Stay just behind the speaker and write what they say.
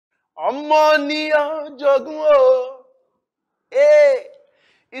ọmọ ni ó jogún o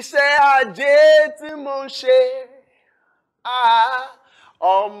iṣẹ́ ajé tí mo ń ṣe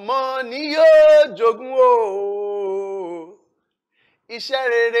ọmọ ni yóò jogún o iṣẹ́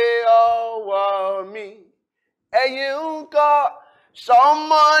rere ọwọ́ mi ẹ̀yin ńkọ́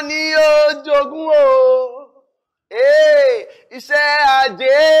ṣọmọ ni yóò jogún o iṣẹ́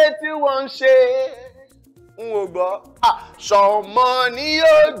ajé tí wọ́n ń ṣe n ò gbọ́ ṣọmọ ni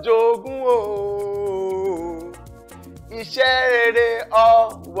yóò jogún o iṣẹ́ rere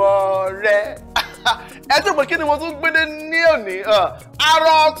ọwọ́ rẹ. Ẹ tún pé kí ni mo tún gbédé ní òní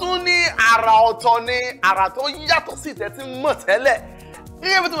àrà ọ̀tún ní àrà ọ̀tọ̀ ní àrà tó yàtọ̀ sí ìtẹ́ tí mọ̀ tẹ́lẹ̀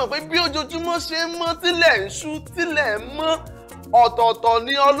gẹ́gẹ́ bí tí mo pé bí ojoojúmọ́ ṣe ń mọ́ tílẹ̀ ń ṣú tílẹ̀ ń mọ́ ọ̀tọ̀ọ̀tọ̀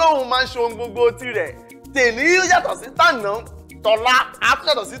ni Ọlọ́run máa ń ṣe ohun gbogbo tirẹ̀ tèmi yàtọ̀ sí tànà tọ́lá á tún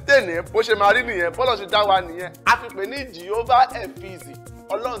yàtọ̀ sí tèmi bó ṣe máa rí nìyẹn bọ́lọ̀ ṣe dá wa nìyẹn a fi pè ní Jehovah ẹ̀fìzì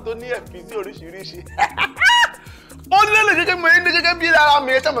Ọlọ́run tó ní ẹ̀fìzì oríṣiríṣi ó nílò gẹ́gẹ́ mi ní gẹ́gẹ́ bí ara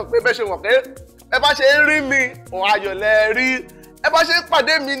mi ẹ ṣàmọ̀ pé bẹ́ẹ̀ ṣe wọ̀n pé ẹ bá ṣe ń rí mi òun ayọ̀ lẹ rí ẹ bá ṣe ń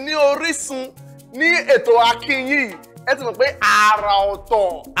pàdé mi ní Orísun ní ètò Akínyìn ẹ ti mọ̀ pé àrà ọ̀tọ̀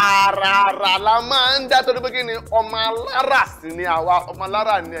àrà la máa ń dá torí pé kí ni ọmọ alára sì ni àwa ọmọ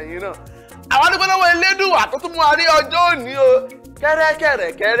alára ni ẹ̀yin náà àwa dúpẹ́ lọ́wọ́ Elédùà tó tún mú wa rí ọjọ́ òní o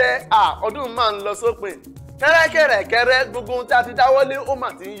kẹ́rẹ́kẹ́rẹ́kẹ́rẹ́ ọdún máa ń lọ sópin kẹ́rẹ́kẹ́rẹ́kẹ́rẹ́ gbogbo ohun tí a ti dáwọ́lé ó mà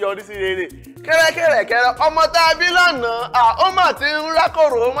ti ń yọrí sí rere kẹ́rẹ́kẹ́rẹ́kẹ́rẹ́ ọmọ tá a bí lánàá ó mà ti ń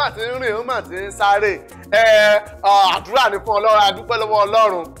rákòrò ó mà ti ń rìn ó mà ti ń sáré àdúrà ní fún Ọlọ́run adúpẹ́ lọ́wọ́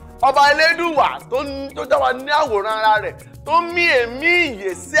Ọlọ́run ọba Elédùà tó dá wa ní àwòrán ara rẹ̀ tó mí èémí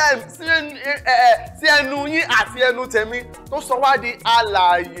ìyè sí ẹnu yín àti ẹnu tèmi tó sọ wá di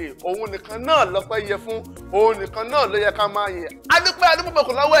alààyè òun nìkan náà lọ́pẹ́ yẹ fún òun nìkan náà ló yẹ ká máa yẹ adúpẹ́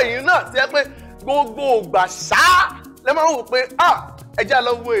kò lọ́wọ́ ẹ̀yin náà tí ẹ pé gbogbo ògbà ṣáá lẹ́ máa ń wò pé ẹ jẹ́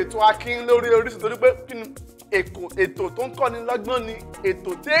lọ wo ètò Akin lórí Orísun torí pé kí ni ètò tó ń kọ́ni lọ́gbọ́n ni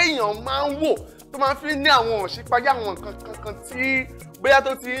ètò téèyàn máa ń wò tó máa fi ní àwọn òṣìpáyà àwọn nǹkan kankan tí bóyá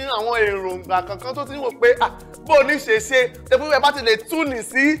tó ti ń àwọn èròǹgbà kankan tó ti ń wò pé bó o ní ṣe ṣe tẹ́bí bẹ́ẹ̀ bá ti lè túnì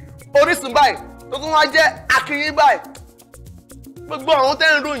sí Orísun báyìí tó tún wá jẹ́ Akínyìn báyìí gbogbo àwọn tẹ́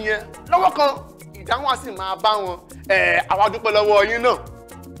ń rò yẹn lọ́wọ́ kan ìdáhùn á sì máa bá wọn àwa dúpẹ́ lọ́wọ́ yín náà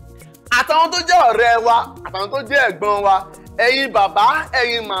àtàwọn tó jẹ́ ọ̀rẹ́ wa àtàwọn tó jẹ́ ẹ̀gbọ́n wa ẹ̀yin bàbá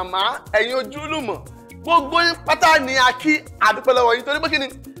ẹ̀yin màmá ẹ̀yin ojúlùmọ̀ gbogbo yín pátá ni a kí àdúpẹ́ lọ́wọ́ yín torí pé kí ni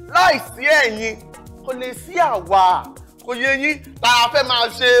láìsí ẹ̀yin kò lè sí àwa kò yé yín lára fẹ́ máa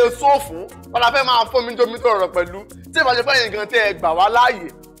ṣe sóòfù lára fẹ́ máa fún mi jómi tó rọrọ̀ pẹ̀lú tí ìbáṣe fẹ́yìn gan tẹ́ ẹ gbà wá láàyè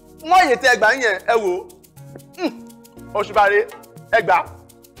wọ́n àyè tẹ́ ẹ gbà yẹn ẹ wò Òṣùbàrè ẹ gbà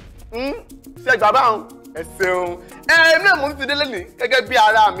ṣe gbà báwọn ẹ ṣeun èmi náà mo ti délé ní gẹ́gẹ́ bí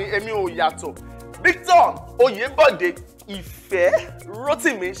ara mi èmi ò yàtọ̀ Victor Oyèbọ̀dé Ìfẹ́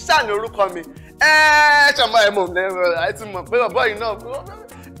Rótìmí ṣáà ní orúkọ mi ṣàmọ ẹ mọ̀ ẹ ti mọ̀ pé bàbá yìí náà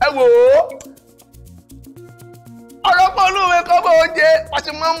ẹ wò ó ọ̀rọ̀ pọ̀ olúwe kọ́ bó jẹ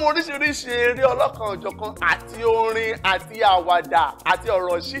pàṣẹ máa ń mú oríṣiríṣi eré ọlọ́kan òjọ̀kan àti orin àti àwàdà àti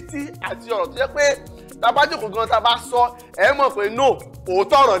ọ̀rọ̀ ṣítí àti ọ̀rọ̀ tó jẹ́ pé tàbá jókòó gan tàbá sọ ẹ mọ̀ pé no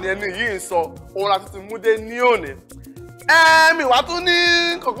òótọ́ ọ̀rọ̀ ni ẹni yìí ń sọ òun láti ti mú dé ní òní. mi wá tún ní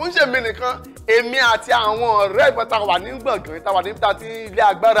kòkó ń ṣe mí nìkan èmi àti àwọn ọ̀rẹ́ ìgbà tá a wà ní gbọ̀ngàn tá a wà níta tí ilé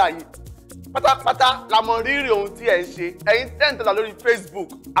agbára yìí pátápátá la mọ rírì ohun tí ẹ ń ṣe ẹ̀yin tẹ́ ń tẹ̀lé lórí Facebook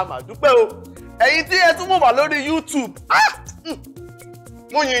a máa dúpẹ́ o ẹ̀yin tí ẹ tún wò wá lórí YouTube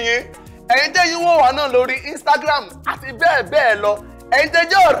mú yìnyín ẹ̀yin tẹ́ yín wò wá náà lórí Instagram àti bẹ́ẹ̀ bẹ́ẹ̀ lọ ẹ̀yin tẹ́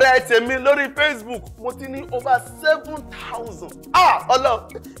jẹ́ ọ̀rẹ́ tèmi lórí Facebook mo ti ní over 7,000 ọlọ́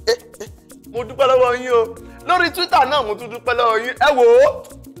mo dúpẹ́ lọ́wọ́ yín o lórí Twitter náà mo tún dúpẹ́ lọ́wọ́ yín ẹ wò ó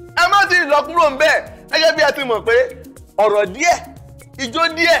ẹ má ti lọ kúrò ń bẹ́ẹ̀ gẹ́gẹ́ bí ẹ ti mọ̀ pé ọ̀rọ̀ díẹ̀ ijó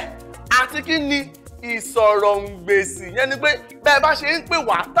díẹ̀ àti kí ni ìsọ̀rọ̀ǹgbèsì yẹn ni pé bẹ́ẹ̀ bá ṣe ń pè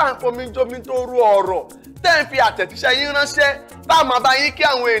wá tá à ń fomi jómi tó rú ọ̀rọ̀ tẹ́ ń fi àtẹ̀jíṣẹ́ yín ránṣẹ́ tá a máa bá yín kí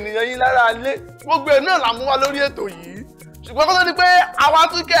àwọn ènìyàn yín lára lé gbogbo ẹ̀ náà là mú wá lórí ètò yìí ṣùgbọ́n kó tó di pé àwa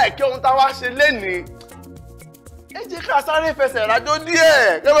tún kẹ̀kẹ́ ohun táwa ṣe lénìí ẹ jẹ́ ká sáré fẹsẹ̀ rájò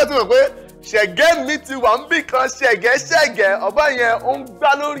díẹ̀ gẹ́gẹ́ tí mo pé ṣẹ̀gẹ́ mi ti wà ń bì kan ṣẹ̀gẹ́ ọ̀bá yẹn ó ń gbá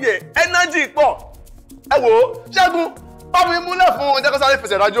lórí ẹ̀ ẹ́nájì pọ̀ ẹ wò ó Ṣẹ́gun bá mi múlẹ̀ fún ọjọ́ kọ́sáré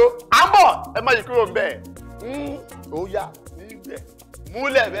fẹsẹ̀ rájò à ń bọ̀ ẹ má yí kúrò bẹ́ẹ̀ ó yá níbẹ̀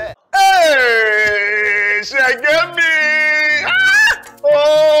múlẹ̀ bẹ́ẹ̀. ṣẹ̀gẹ́ mi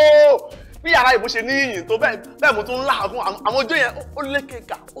bí yàrá ìbò ṣe ní yìnyín tó bẹ́ẹ̀ mo tún ń láàgùn àwọn ojú yẹn ó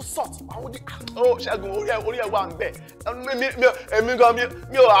lékeka ó sọ̀t àwọn ojú Ṣẹ́gun orí ẹ̀ wà ń bẹ̀ èmi gan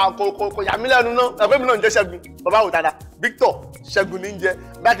mi ò kò yà mí lẹ́nu náà ẹ̀fọ́ mi náà ń jẹ́ Ṣẹ́gun bàbá wò dáadáa Victor Ṣẹ́gun ní ń jẹ́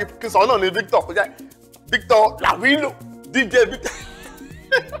bẹ́ẹ̀ kí n sọ̀rọ̀ náà ní Victor kò jẹ́ Victor Lawilo DJ Victor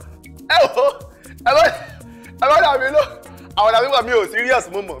àwọn àbí wà mi ò serious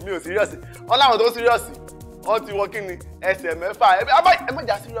mo mọ̀ mi ò serious wọ́n láwọn tó serious wọ́n ti wọ́n kí ni ẹsẹ̀ mẹ́fà ẹ má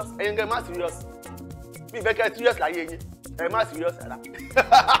jà serious ẹ̀yin gan ẹ má serious bí ìfẹ́ kẹ́ serious láyé yín ẹ má serious rárá.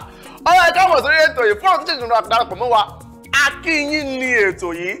 ọ̀rọ̀ ẹ̀ka wọ̀ sórí ètò yìí fún àwọn tó ṣèṣin darapọ̀ mọ́ wa akínyìn ní ètò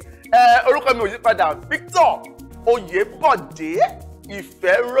yìí orúkọ mi ò yí padà Victor Oyèbọ̀dé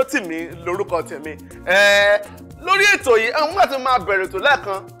Ìfẹ́rótìmí lórúkọ tèmi lórí ètò yìí àwọn nígbà tí mo máa bẹ̀rẹ̀ ètò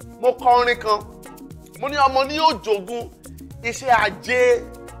lẹ́ẹ̀kan mo kọ orin kan mo ní ọmọ ní yóò jogún iṣẹ́ ajé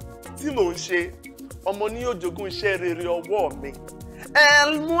tí mò ń ṣe ọmọ ní yóò jogún iṣẹ́ rere ọwọ́ mi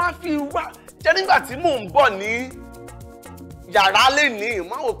mo á fi wá jẹ́ nígbà tí mò ń bọ̀ ní yàrá lẹ́nìí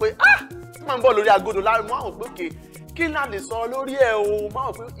mo á wò pé tí mò ń bọ̀ lórí agodo láàrin mo á wò pé òkè kí n lè sọ lórí ẹ̀ o mo á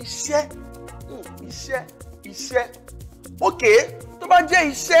wò pé iṣẹ́ òkè tó bá jẹ́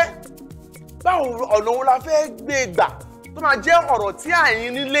iṣẹ́ báwo ọ̀nà wo la fẹ́ gbé gbà tó máa jẹ́ ọ̀rọ̀ tí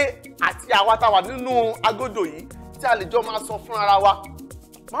àyín nílé àti àwa tá wà nínú agodo yìí tí a lè jọ máa sọ fún ara wa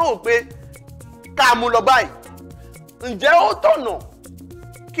máa wò pé ká mú lọ báyìí ǹjẹ́ ó tọ̀nà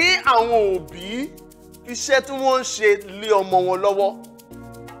kí àwọn òbí iṣẹ́ tí wọ́n ń ṣe lé ọmọ wọn lọ́wọ́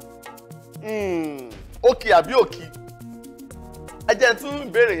òkè àbí òkì ẹ jẹ́ tún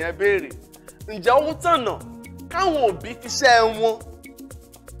ìbéèrè yẹn béèrè ǹjẹ́ ó tọ̀nà káwọn òbí fiṣẹ́ wọn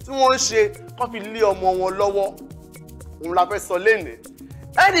tí wọ́n ń ṣe kán fi lé ọmọ wọn lọ́wọ́ òun la fẹ́ sọ lénìí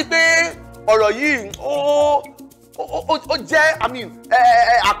ẹ rí i pé ọ̀rọ̀ yìí ó jẹ́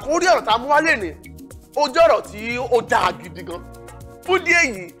àkórí ọ̀rọ̀ tá a mú wá lénìí ó jẹ́ ọ̀rọ̀ tí ó dáa gidi gan fún díẹ̀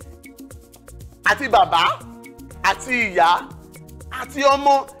yìí àti bàbá àti ìyá àti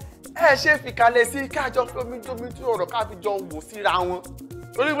ọmọ ẹ ṣe fìkàlẹ̀ sí kájọ fi omi tí ọ̀rọ̀ ká fi jọ wò síra wọn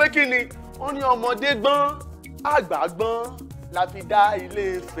torí pé kí ni wọ́n ní ọmọdé gbọ́n àgbà gbọ́n la fi dá Ilé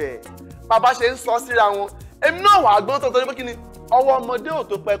Ifẹ̀ bàbá ṣe ń sọ síra wọn èmi náà wà gbọ́n tó torí pé kí ni ọwọ́ ọmọdé ò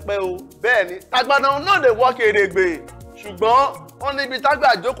tó pẹpẹ o bẹ́ẹ̀ ni tàgbàdà náà lè wọ́ kèrègbè ṣùgbọ́n wọ́n níbi tágbà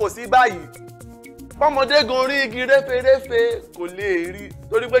jókòó sí báyìí pọ́mọdé gan rí igi réferéfe kò lè rí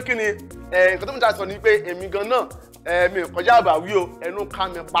torí pé kí ni nǹkan tó ń ta sọ ni pé èmi gan náà mi ò kọjá àbàwí o ẹnu ká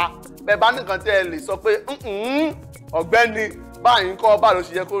mi pa bẹ́ẹ̀ bá nìkan tẹ́ ẹ lè sọ pé ọ̀gbẹ́ni báyìí ń kọ́ bá ló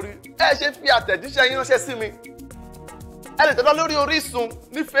ṣe yẹ kó rí ẹ ṣe fi àtẹ̀jíṣẹ́ yín ránṣẹ́ sí mi ẹ lè tẹ̀lé lórí Orísun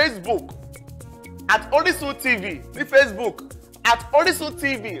ní Facebook at Orisun TV ní Facebook at Orisun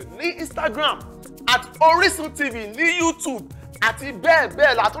TV ní Instagram at Orisun TV ní YouTube àti bẹ́ẹ̀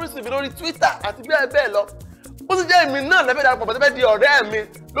bẹ́ẹ̀ lọ àti Orisun TV lórí Twitter àti bẹ́ẹ̀ bẹ́ẹ̀ lọ ó sì jẹ́ èmi náà lẹ́fẹ̀ẹ́ darapọ̀ pọ̀ tẹ́fẹ́ di ọ̀rẹ́ mi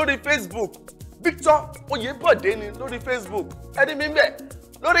lórí Facebook Victor Oyèbọ̀dé ni lórí Facebook ẹni mi bẹ́ẹ̀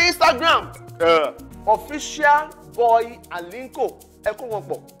lórí Instagram official boy alinko ẹ kó wọn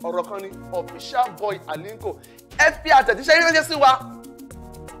pọ̀ ọ̀rọ̀ kan ni official boy alinko ẹ fi àtẹ̀jíṣẹ́ yín ránṣẹ́ sí wa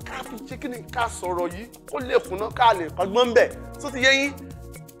ká fi ṣe kí ni ká sọ̀rọ̀ yìí ó lè kùnà ká lè kọ́gbọ́n bẹ̀ tó ti yé yín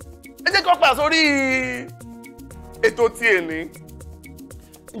ẹ jẹ́ kó padà sórí ètò tí èní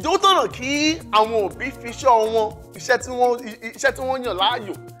ǹjẹ́ ó tọ̀nà kí àwọn òbí fi iṣẹ́ tí wọ́n yàn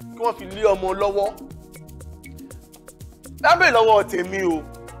láàyò kí wọ́n fi lé ọmọ lọ́wọ́ lábẹ́ lọ́wọ́ tèmi o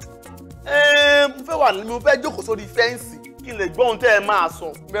mo fẹ́ jókòó sórí fẹ́ǹsì kí n lè gbọ́ ohun tẹ́ ẹ máa sọ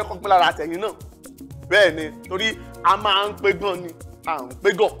mẹ́kàn pé lára tẹ̀yìn náà bẹ́ẹ̀ ni torí a máa ń pé gan ni à ń pé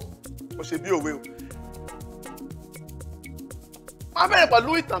gọ̀ ó ṣe bí òwe o. máa bẹ̀rẹ̀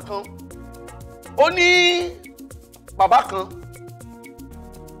pẹ̀lú ìtàn kan ó ní bàbá kan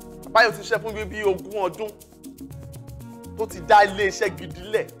bàbá yóò ti ṣiṣẹ́ fún bí 20 ọdún tó ti dá ilé iṣẹ́ gidi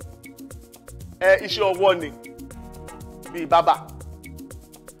lẹ̀ iṣẹ́ ọwọ́ ni bíi bàbá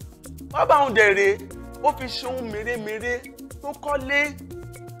òun dẹ̀rẹ̀ ó fi ṣe ohun mèremère tó kọ́lé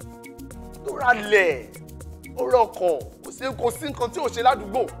tó ralẹ̀ ó rọkọ̀ kò sí nǹkan tí ò ṣe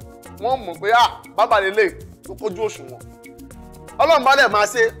ládùúgbò wọ́n mọ̀ pé bàbá lélẹ̀ tó kójú òṣùwọ̀n ọlọ́run bá dẹ̀ máa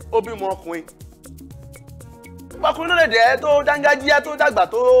ṣe ó bímọ ọkùnrin ọkùnrin lóde dẹ̀ tó dángájíá tó dàgbà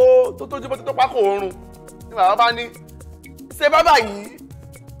tó tójú bó tó pákó oorun ní bàbá bá ní ṣe bàbá yìí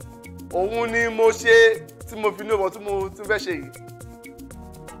òun ni mo ṣe tí mo fi ní ọmọ tí mo fẹ́ ṣe yìí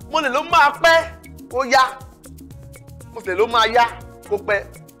mo lè ló máa pẹ́ kó yá mo sì lè ló máa yá kó pẹ́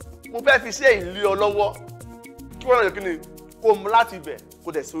mo fẹ́ fi ṣe ìlú ọ lọ́wọ́ kí wọ́n lè kí ni kó mú láti ibẹ̀ kó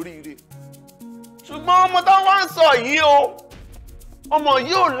dẹ̀ sórí ire ṣùgbọ́n ọmọ tó wá ń sọ yìí o ọmọ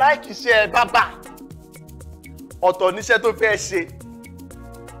yìí ò láìkì iṣẹ́ bàbá ọ̀tọ̀ níṣẹ́ tó fẹ́ ṣe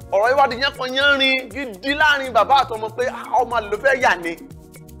ọ̀rọ̀ ìwádìí yẹn kan yẹn rin gidi láàrin bàbá àtọmọ pé ọmọ àlè ló fẹ́ yà ni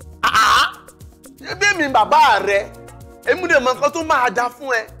ṣébí mi bàbá rẹ èmi dè mọ nǹkan tó máa dá fún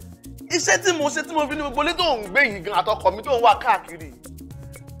ẹ iṣẹ́ tí mo ṣe tí mo fi ní gbogbo ilé tó ń gbé yìí gan àtọkọ mi tó ń wà káàkiri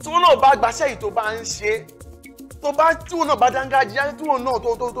tí wọn náà bá gbaṣẹ́ yìí tó bá ń ṣe tí wọn náà bá dángájíá tí wọn náà tó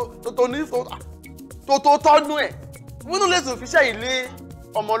tọ́nu ẹ̀ wọn náà lè tún fi ṣẹ́ yìí lé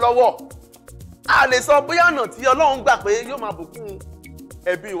ọmọ lọ́wọ́ a lè sọ bóyá ọ̀nà tí Ọlọ́run gbà pé yóò máa bùkún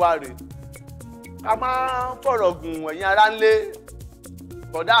ẹbí wa rèé. Ká máa fọ̀rọ̀ gùn ẹ̀yin ará ńlé.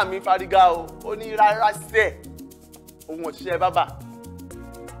 Bọ̀dá mi fárígá o, ó ní rárá sẹ́ẹ̀ òun òṣìṣẹ́ bábà.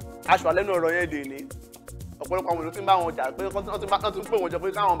 Aṣọ àlẹ́nu ọ̀rọ̀ yẹn dè ní. Ọ̀pọ̀lọpọ̀ àwọn èèyàn tí ń bá wọn jà pé wọ́n ti ń pè wọ́n jọ pé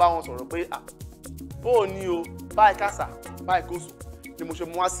káwọn bá wọn sọ̀rọ̀ pé bóò ni o báyìí kásà báyìí kóso ni mo ṣe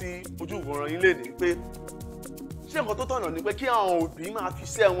mú wá sí ojú ìwòran yín léde pé ṣé nǹkan tó tọ̀nà ni pé kí àwọn òbí máa fi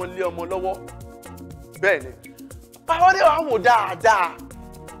iṣẹ́ wọn lé ọmọ lọ́wọ́. Bẹ́ẹ̀ ni báwọn lè wá wò dáadáa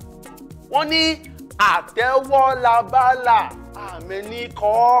wọ́n ní àtẹ́wọ́ labálà àmì ní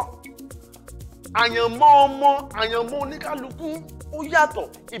kọ́ àyànmọ́ ọmọ àyànmọ́ oníkálukú ó yàtọ̀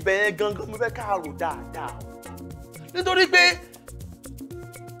ibẹ̀ yẹn gangan mo fẹ́ ká rò dáadáa nítorí pé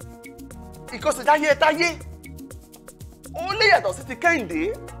ìkọsẹ̀dáyé táyé ó lè yàtọ̀ sí ti Kẹ́hìndé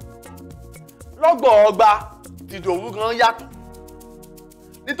lọ́gbọ̀ọ́gba tìdòwú gan yàtọ̀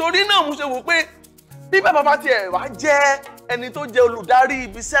nítorí náà mo ṣe wò pé bí bàbá bá tiẹ̀ wá jẹ́ ẹni tó jẹ́ olùdarí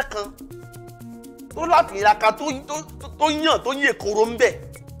ibiṣẹ́ kan tó láti ìraka tó yàn tó yè kóró ń bẹ̀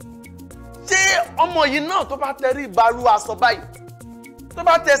ṣé ọmọ yìí náà tó bá tẹrí ìbarú aṣọ báyìí tó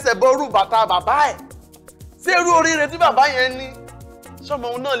bá tẹsẹ̀ bọ irú bàtà bàbá ẹ̀ ṣé irú oríire tí bàbá yẹn ní ṣọmọ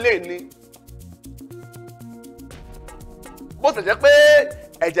òun náà lè ní. Bó tẹ̀ jẹ́ pé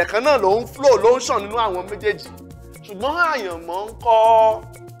ẹ̀jẹ̀ kan náà ló ń flow ló ń ṣàn nínú àwọn méjèèjì ṣùgbọ́n àyànmọ́ ń kọ́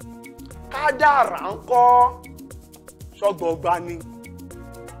kádàrá ń kọ́ ṣọgbọ̀gba ni.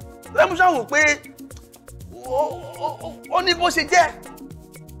 lẹ́mú ṣàwò pé ó ní bó ṣe jẹ́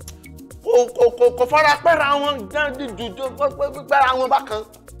kò fara pẹ́ra wọn dídùn pẹ́ra wọn bákan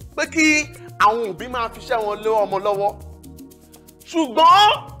pé kí àwọn òbí máa fi iṣẹ́ wọn lé ọmọ lọ́wọ́ ṣùgbọ́n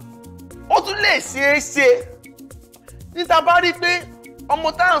ó tún lè ṣeé ṣe níta bá rí pé ọmọ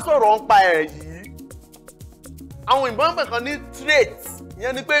táwọn sọ̀rọ̀ ń pa ẹ̀ yìí àwọn ìbọn pẹ̀ kan ní trait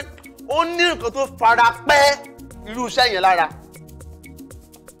ìyẹn ni pé ó ní nǹkan tó fara pẹ́ irú iṣẹ́ yẹn lára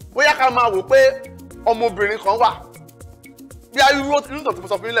bóyá ká máa wò pé ọmọbìnrin kan wà bí irú ìtàn tí mo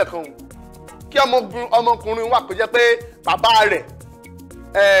sọ fún yín lẹ́ẹ̀kan kí ọmọkùnrin wà kó jẹ́ pé bàbá rẹ̀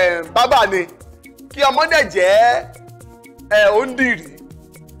bàbá ni kí ọmọ dẹ̀ jẹ́ òǹdìrí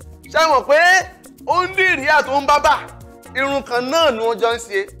ṣé mọ̀ pé òǹdìrí àti òǹbàbà irun kan náà ni wọ́n jọ ń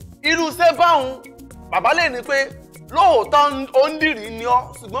ṣe irú iṣẹ́ báwọn bàbá lè ní pé lóòótọ́ òǹdìrí ni ọ́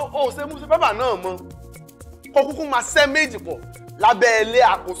ṣùgbọ́n ó ṣe mú sí bàbá náà mọ́ kó kúkú máa ṣẹ́ méjì pọ̀ lábẹ́ ilé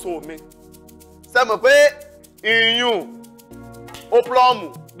àkóso mi ṣé mọ̀ pé ìyún ó plọ́ọ̀mù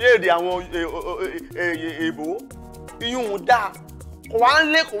bí èdè àwọn èèbó ìyún dáa kò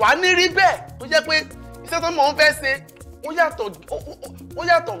wá ní rí bẹ́ẹ̀ tó jẹ́ pé iṣẹ́ tó mọ̀ ń fẹ́ ṣe ó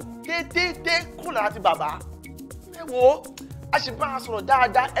yàtọ̀ déédéé kúrò láti bàbá ẹ wo a sì bá a sọ̀rọ̀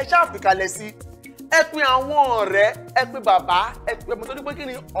dáadáa ẹ ṣáà fìkàlẹ̀ sí ẹ pín àwọn ọ̀rẹ́ ẹ pín bàbá ẹ pín ọmọ tó ní pé kí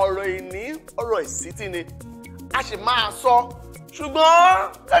ni ọ̀rọ̀ ìní ọ̀rọ̀ ìsítí ni a sì máa sọ ṣùgbọ́n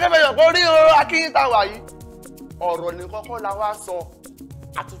gẹ́gẹ́ bẹ́ẹ̀ yọ̀ pé orí akínyìn tá a wà yìí ọ̀rọ̀ ní kọ́kọ́ la wá sọ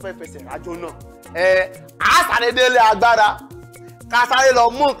a tún fẹ́ fẹsẹ̀ rájò náà a sáré délé agbára ká sáré lọ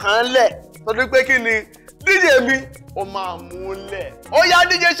mú nǹkan lẹ̀ torí pé kí ni díje mi ó máa mú lẹ̀ ó yá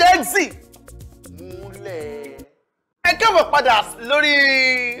díje ṣẹ́ǹsì mú lẹ̀. ẹ kẹ́wọ̀n padà lórí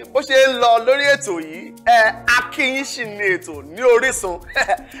bó ṣe ń lọ lórí ètò yìí akínyìn sì ní ètò ní Orísun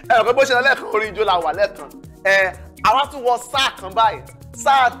rò pé bó ṣe lọ lẹ́ẹ̀kan orí ijó la wà lẹ́ẹ̀kan àwa tún wọ sáà kan báyìí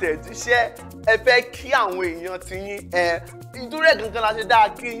sáà tẹ̀jíṣẹ́ ẹ fẹ́ kí àwọn èèyàn ti yín ìdúró gangan la ṣe dáa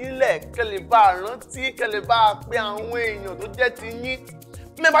kí yín lẹ̀ kẹ́lẹ́ bá rántí kẹ́lẹ́ bá pé àwọn èèyàn tó jẹ́ ti yín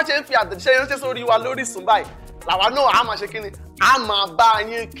bí ẹ bá ṣe ń fi àtẹ̀jíṣẹ́ ránṣẹ́ sórí wa lórísun báyìí làwa náà á máa ṣe kí ni á máa bá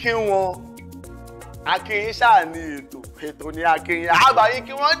yín kí wọn akínyìn ṣáà ní ètò ní akínyìn àbá yín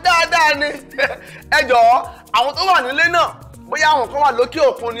kí wọ́n dáadáa ni ẹ jọ̀ọ́ àwọn tó wà nílé náà bóyá àwọn kan wà lókè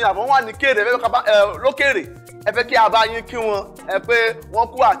òkun ni àbọ̀ wà ní kéèrè lókèrè ẹ fẹ́ kí a bá yín kí wọn pé wọ́n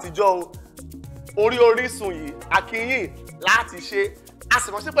kú àtijọ́ o orí Orísun yìí akínyìn láti ṣe a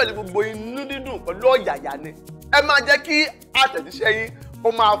sì mọ̀ sí pẹ̀lú gbogbo inú dídùn pẹ̀lú ọ̀yàyà ni ẹ máa jẹ́ kí àtẹ̀jíṣẹ́ yín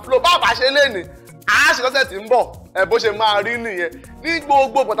ó máa flow bá a bá ṣe lénìí a ṣe lọ́sẹ̀ tí ń bọ̀ bó ṣe máa rí nìyẹn ní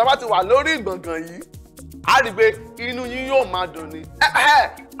gbogbo bọ̀tà bá ti wà lórí ìgbọ̀ngàn yìí a rí i pé inú yín yóò máa dùn ni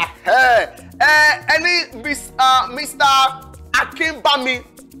ẹni Mr. Akínbámi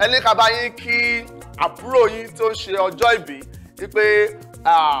ẹni ká bá yín kí àbúrò yín tó ń ṣe ọjọ́ ìbí wípé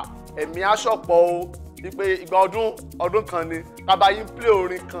ẹ̀mí aṣọ́pọ̀ o wípé ìgbà ọdún kan ni ká bá yín play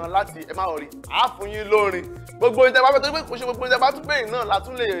orin kan láti ẹ má rí a fún yín lórin gbogbo ìjẹba fẹ́ tó pé kò ṣe gbogbo ìjẹba tún pé náà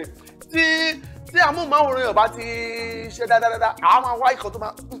látún lè rìn tí amóhùnmáwòrán yóò bá ti ṣe dáadáa àwọn máa wá ikọ̀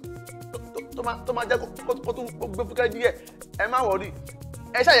tó máa jẹ́ kó tó gbé fúkẹ́ díẹ̀ ẹ má wọ̀rí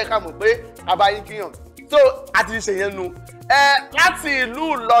ẹ ṣàyẹ̀ ká mọ̀ pé ká bá yín kíyàn so àti ṣe yẹn nu láti ìlú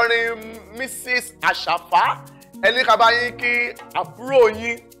Ìlọrin Mrs. Àṣàfà ẹni ká bá yín kí àbúrò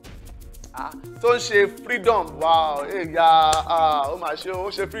yín tó ń ṣe freedom wow ẹ̀yà ó máa ṣe ó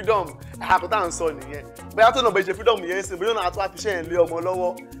ṣe freedom àkótá ń sọ nìyẹn bóyá tó náà bẹ ṣe freedom yẹn sí bóyá náà tó àfiṣẹ́ yẹn lé ọmọ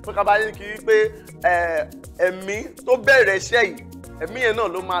lọ́wọ́ pé ká bá yín kí pé ẹ̀mí tó bẹ̀rẹ̀ iṣẹ́ yìí ẹ̀mí yẹn náà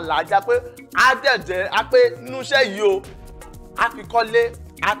ló máa là á já pé á dẹ̀jẹ̀ á pé nínú iṣẹ́ yìí o á fi kọ́lé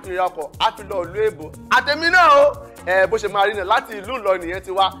á fi ra ọkọ̀ á fi lọ ìlú èbó àtẹ̀mí náà o bó ṣe máa rí náà láti ìlú Ìlọrin nìyẹn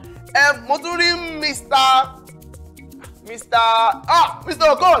ti wá mo tún rí Mr.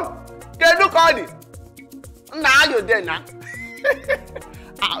 Okon kedu kọ́ọ̀dì nna ayò dẹ̀ ná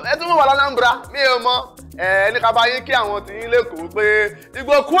ẹ tún mú wà l'Anambra mi ò mọ ẹni ká bá yín kí àwọn tí yín lẹ́kọ̀ọ́ pé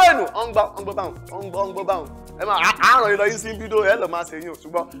igbó kú ẹ̀nù ọ̀ngbọ́ báwọn ẹ máa àárọ̀ yìí lọ yín sí bídó ẹ lọ máa ṣe yín o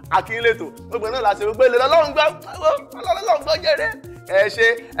ṣùgbọ́n akínlétò gbogbo náà láti gbogbo èlé lọ́lọ́run gbọ́ jẹ́rẹ́ ẹ ṣe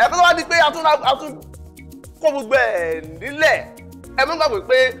ẹ kó tó wá di pé a tún kó gbogbo ẹ̀ nílẹ̀ ẹ mú gbàgbé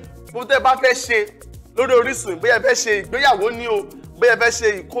pé gbogbo tẹ́ bá fẹ́ ṣe lórí Orísun bóyá ẹ fẹ́ ṣe ìgbéyàwó ní o bóyá ẹ fẹ́ ṣe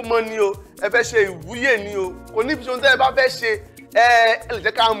ìkómọ ní o ẹ fẹ́ ṣe ìwúyè ní o kò ní fi ṣe ohun tẹ́ ẹ bá fẹ́ ṣe ẹ lè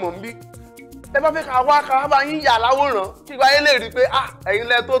jẹ́ ká mọ̀ bí ẹ bá fẹ́ ká wá bá yín yà láwòrán kí ìgbà yẹn lè rí i pé ẹ̀yin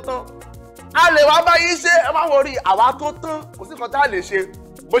lẹ tó tán a lè wá bá yín ṣe ẹ má wọrí àwa tó tán kò sí kan tá a lè ṣe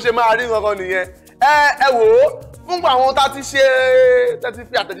bó ṣe máa rí gangan nìyẹn ẹ wò ó fún àwọn tá ti ṣe tẹ́tí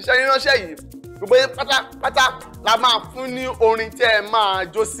fi àtẹ̀jíṣẹ́ yín ránṣẹ́ yìí gbogbo yín pátápátá la máa fún ní orin tẹ́ ẹ máa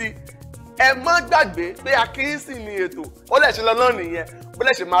jó sí ẹ má gbàgbé pé Akínyìnsìn ni ètò ó lè ṣe lọ náà nìyẹn bó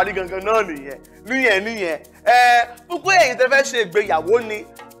lè ṣe máa rí gangan náà nìyẹn púpọ̀ èyí tẹ́ fẹ́ ṣe ìgbéyàwó ni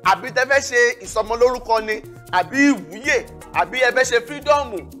àbí tẹ́ fẹ́ ṣe ìsọmọlórúkọ ni àbí ìwúyè àbí ẹ fẹ́ ṣe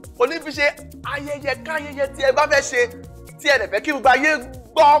fírídọ́ọ̀mù onífiṣe ayẹyẹ káyẹyẹ tí ẹ bá fẹ́ ṣe tí ẹ lè fẹ́ kí gbogbo ayé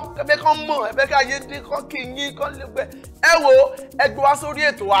gbọ́ ẹfẹ́ kan mọ̀ ẹfẹ́ kí ayé dín kán kí yín kán lè gbẹ ẹ wo ẹ gbé wá sórí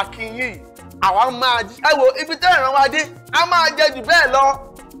ètò Akínyìn àwa máa ẹ wo ibi tẹ́ ìran wa dé a máa jẹ jù bẹ́ẹ̀ lọ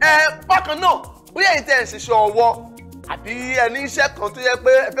bákan náà bóyá èyí tẹ́ ẹ̀ ń ṣiṣẹ́ ọwọ́ àbí ẹni iṣẹ́ kan tó yẹ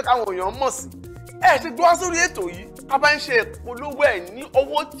pé ẹ fẹ́ káwọn èèyàn mọ̀ sí ẹ ti gbé wá sórí ètò yìí a bá ń ṣe ìpolówó ẹ̀ ní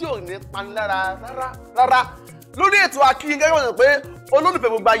owó tí ò ní pani lára rárá lórí ètò Akínyìn gẹ́gẹ́ wọ̀nyí pé olólùfẹ́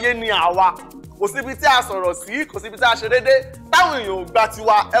gbogbo ayé ni àwa kò síbi tí a sọ̀rọ̀ sí kò síbi tí a ṣe déédé táwọn èèyàn ò gba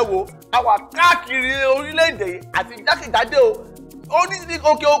tiwa ẹ wo àwa káàkiri orílẹ̀-èdè àti jákèjádò onídìí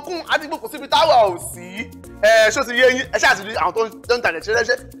òkè òkun àti gbogbo síbi táwa ò sí ṣó ti yé yín ẹ ṣáà ti rí àwọn tó ń tàlẹ̀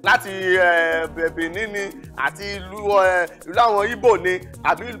ṣẹlẹ́ṣẹ́ láti Bẹẹni ni àti ìlú àwọn Ìgbò ni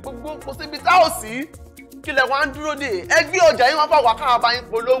àbí gbogbo síbi táwa ò sí kílẹ̀ wá ń dúró dé ẹ gbé ọjà yín wọn fà wá káwọn bá yín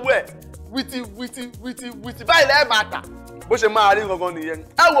polówó ẹ̀ wìtì báyìí lẹ́ẹ̀ máa tà bó ṣe máa rí gangan nìyẹn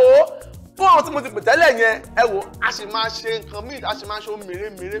ẹ wò ó fún àwọn tí mo ti pè tẹ́lẹ̀ yẹn ẹ wò a sì máa ṣe nǹkan míì a sì máa ṣe ohun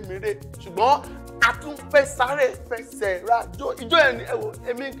mèremère ṣùgbọ́n a tún fẹ́ sáré fẹsẹ̀ rajó ijó yẹn ni ẹ wò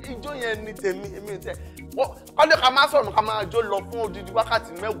èmi ijó yẹn ni tèmi èmi tẹ ọdún ká máa sọ̀rọ̀ ká máa jó lọ fún odidi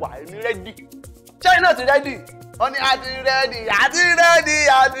wákàtí mẹ́wàá èmi rẹ́dì ṣẹ́yìn náà ti rẹ́dì wọ́n ní àti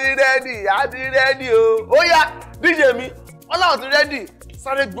rẹ́dì o ó yá díje mi wọ́n láwọn ti rẹ́dì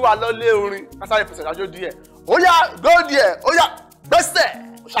sáré gbé wa lọ́lé orin ká sáré fẹsẹ̀ rajó díẹ̀ ó yá góòdì ẹ̀ ó yá gbẹ́sẹ̀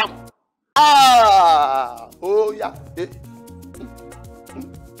ṣàmù ó yá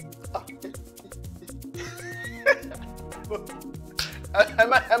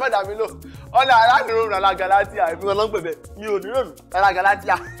ẹ má dà mí lò ọ̀nà aráàlú ràn Galatia ìfúnná ló ń pè bẹ́ẹ̀ mi ò ní rònú ara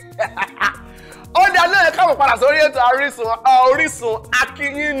Galatia ó dá lóye káàbọ̀ padà sórí ètò Orísun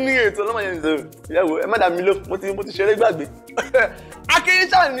Akínyìn ní ètò ọlọ́mọ yẹn nìyẹn ìyàwó ẹ má dà mí lò mo ti ṣeré gbàgbé Akínyìn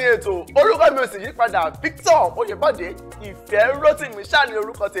ṣáà ní ètò orúkọ mi ò sì yí padà Victor Oyèbọ̀dé ìfẹ́ Rótìmí ṣáà ní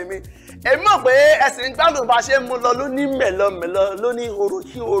orúkọ tèmi èmi mọ̀ pé ẹ̀sìn gbádùn bá ṣe ń mú lọ lóní mẹ̀lọmẹ̀lọ lóní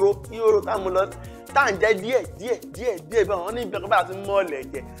horo tá mú lọ tá à ń jẹ́ díẹ̀ bẹ́ẹ̀ wọ́n ní ìbẹ̀rẹ̀ bá ti mọ́ ọ̀lẹ̀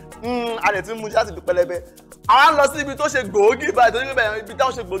jẹ́ a lè ti mú láti dùn pẹlẹbẹ àwọn ń lọ sí ibi tó ṣe gbòógì báyìí tó ní bẹ́ẹ̀ ibi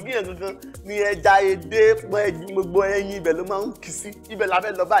táwọn ṣe gbòógì yẹn gangan ni ẹja edé gbogbo ẹyin ibẹ̀ ló máa ń kì sí ibẹ̀ la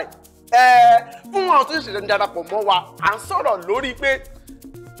fẹ́ lọ báyìí fún àwọn tó ṣẹ̀ṣẹ̀ ń darapọ̀ mọ́ wa à ń sọ̀rọ̀ lórí pé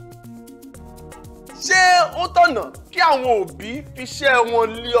ṣé ó tọ̀nà kí àwọn òbí fi iṣẹ́ wọn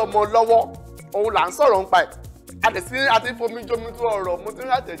lé ọmọ lọ́wọ́ òun là ń sọ̀rọ̀ nípa ẹ̀ àti fomi jomi tó ọ̀rọ̀ mo ti ń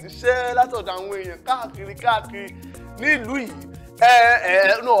àtẹ̀jíṣẹ́ látọ̀dọ̀ àwọn èèyàn káàkiri nílùú yìí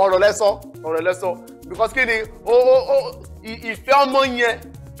ọ̀rọ̀ lẹ́sọ because kí ni ìfẹ́ ọmọ yẹn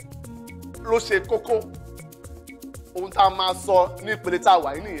ló ṣe kókó ohun tá a máa sọ ní ìpele tá a wà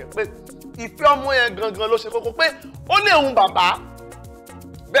yìí nìyẹn pé ìfẹ́ ọmọ yẹn gangan ló ṣe kókó pé ó lè hun bàbá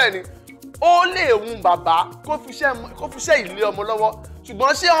bẹ́ẹ̀ ni ó lè hun bàbá kó fiṣẹ́ ìlé ọmọ lọ́wọ́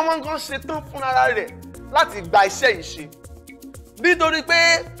ṣùgbọ́n ṣé ọmọ gan ṣe tán fúnra rẹ̀ láti gba iṣẹ́ yìí ṣe nítorí pé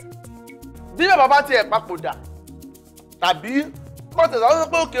bí bàbá bá tiẹ̀ papòdà tàbí bó tẹ̀sán ó sọ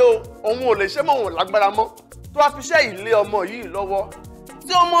pé òkè o òun ò lè ṣe mọ́ òun lágbára mọ́ tó wá fi iṣẹ́ ilé ọmọ yìí lọ́wọ́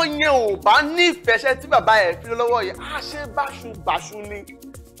tí ọmọ yẹn ò bá nífẹ̀ẹ́ iṣẹ́ tí bàbá ẹ̀ fi lọ́wọ́ yẹn á ṣe báṣubàṣu ni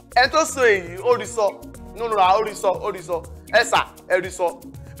ẹni tó sọ èyí ó rí sọ nínú ra ó rí sọ ẹ̀sà ẹ̀rí sọ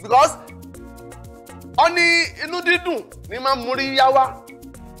because ọ ní inú dídùn ní máa ń múrí yá wá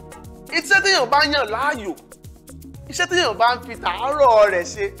iṣẹ́ téèyàn bá yàn láàyò iṣẹ́ téèyàn bá ń fi tàárọ̀ rẹ̀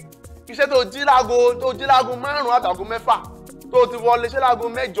ṣe iṣẹ́ tó jí láago 5 àtàgò 6 tó ti wọlé ṣe láago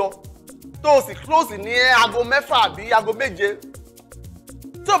 8 tó sì close ní aago 6 àbí aago 7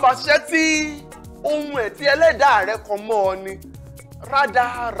 tí ò bá ṣiṣẹ́ tí ohun ẹ̀ tí ẹlẹ́dàá rẹ̀ kọ mọ́ ọ ni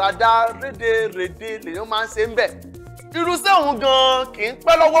rádaràdá rédèrèdè lèèyàn máa ń ṣe ń bẹ̀ irúṣẹ́ òun gan kì í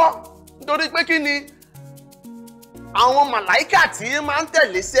pẹ́ lọ́wọ́ nítorí pé kí ni àwọn màláìkà tí máa ń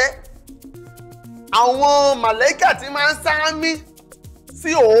tẹ̀léṣẹ́ àwọn màláìkà tí máa ń sáámí sí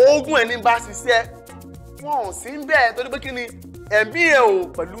òógùn ẹni bá ṣiṣẹ́ wọn ò sí ń bẹ̀ torí pé kí ni ẹ̀mí ẹ̀ ò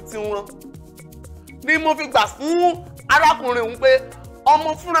pẹ̀lú tiwọn ni mo fi gbà fún arákùnrin òun pé ọmọ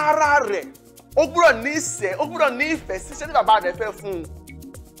fúnra ara rẹ̀ ó gbúdọ̀ ní ìṣẹ́ ó gbúdọ̀ ní ìfẹ́ sí iṣẹ́ tí bàbá rẹ̀ fẹ́ fún un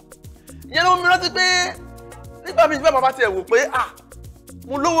ìyẹn ló mi rántí pé nígbà míì bàbá tiẹ̀ wò pé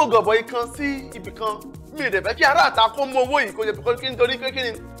mo lówó gọ̀bọ̀ ikan sí ibì kan mi rẹ̀ fẹ́ kí ará àta kó mú owó yìí kó yẹ kí nítorí pé kí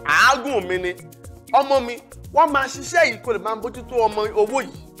ni àágùn mi ni ọmọ mi wọ́n máa ṣiṣẹ́ yìí kó lè máa bójútó ọmọ owó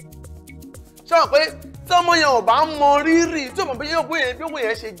yìí ṣé wọn pé tí ọmọ yẹn ò bá mọ rírì tí ọmọ bí owó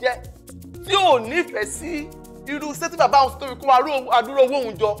yẹn ṣe jẹ́ tí ò nífẹ̀ẹ́ sí irú iṣẹ́ tí bàbá òun tó fi kó àdúrà owó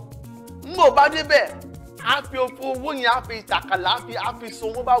òun jọ ń bò bá débẹ̀ á fi owó yẹn á fi ìtàkàlà á fi so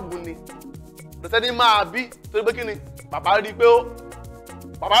owó bá wù ni lọ́sẹ̀ ní máa bí torí pé kí ni bàbá rí i pé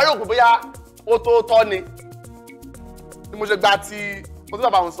bàbá rí òkú bóyá ó tó tọ́ ni mo ṣe gba ti mo tí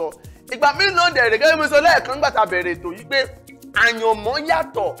bàbá òun sọ ìgbà míì náà dẹ̀rẹ̀ gẹ́gẹ́ bí mo sọ lẹ́ẹ̀kan nígbà tá a bẹ̀rẹ̀ ètò yìí pé àyànmọ́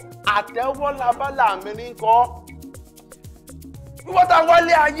yàtọ̀ àtẹ́wọ́ labálà mi ní kọ́ wíwọ́n tá a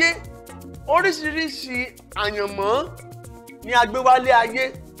wálé ayé oríṣiríṣi àyànmọ́ ni a gbé wálé ayé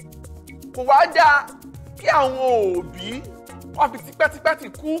kò wá dáa kí àwọn òbí wọ́n fi tipẹ́tipẹ́ ti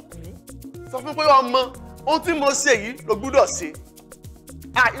kú sọ fún pé ọmọ ohun tí mo ṣe yìí ló gbúdọ̀ ṣe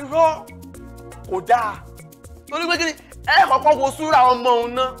irọ́ kò dáa torí pé kí ni ẹ kọ́kọ́ wo súra ọmọ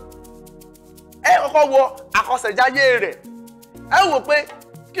òun náà ẹ kọ́kọ́ wo àkọsẹ̀jáyé rẹ̀ ẹ wò pé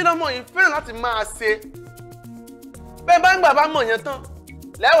kí lọ́mọ yìí fẹ́ràn láti máa ṣe bẹ́ẹ̀ bá ń gbà bá mọ̀ yẹn tán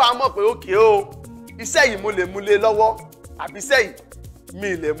lẹ́wàá mọ̀ pé òkè o iṣẹ́ yìí mo lè mú lé lọ́wọ́ àbí iṣẹ́ yìí mi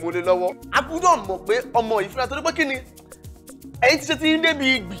lè mú lé lọ́wọ́ a gbúdọ̀ mọ̀ pé ọmọ yìí fẹ́ràn torí pé kí ni ẹ̀yin ti ṣe ti ń débi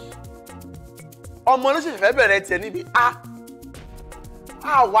ìgbì ọmọ ló ṣẹ̀ṣẹ̀ fẹ́ bẹ̀rẹ̀ tiẹ̀ níbi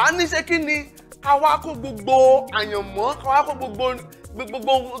àwa níṣẹ́ kí ni káwá kó gbogbo àyànmọ́ káwá kó gbogbo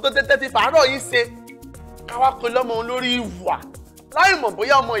tó tẹ́tẹ́ ti fàárọ̀ yìí ṣe káwá kó lọ́mọ lórí ìwà láì mọ̀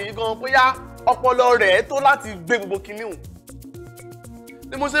bóyá ọmọ yìí gan bóyá ọpọlọ rẹ̀ tó láti gbé gbogbo kinní hù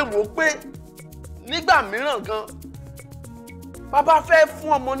ni mo ṣe wò ó pé nígbà mìíràn gan bàbá fẹ́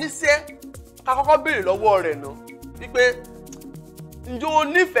fún ọmọ níṣẹ́ ká kọ́kọ́ béèrè lọ́wọ́ rẹ̀ náà wípé ǹjẹ́ o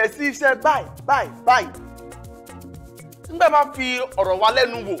nífẹ̀ẹ́ sí iṣẹ́ báyìí nígbà bá fi ọ̀rọ̀ wa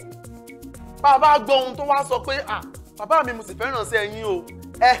lẹ́nu wò bàbá gbọ́ ohun tó wá sọ pé bàbá mi mo sì fẹ́ràn sí ẹ̀yin o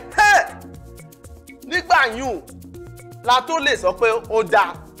nígbà yùn la tó lè sọ pé ó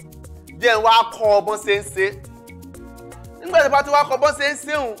dáa díẹ̀ wá kọ́ ọmọ ṣe ń ṣe nígbà tí bá ti wá kọ́ ọmọ ṣe ń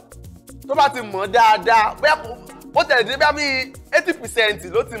ṣe òun tó bá ti mọ̀ dáadáa bóyá ó tẹ̀lé dé bí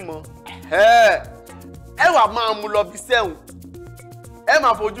 80% ló ti mọ̀ ẹ wà máa mú lọ bí sẹ́hùn ẹ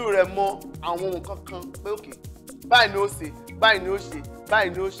máa fojú rẹ̀ mọ àwọn nǹkan kan pé òkè báyìí ni ó ṣe báyìí ni ó ṣe báyìí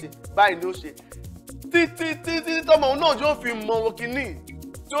ni ó ṣe báyìí ni ó ṣe títí tọmọ òun náà tí ó fi mọ owó kínní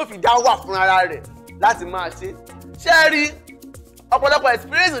tí ó fi dá wà fún ara rẹ̀ láti máa ṣe ṣé ẹ rí ọ̀pọ̀lọpọ̀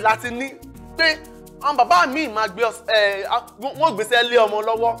experience láti ní pé àwọn bàbá mi máa gbé wọ́n gbèsè lé ọmọ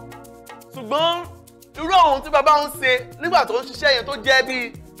lọ́wọ́ ṣùgbọ́n irú ohun tí bàbá ń ṣe nígbà tó ń ṣiṣẹ́ yẹn tó jẹ́ bí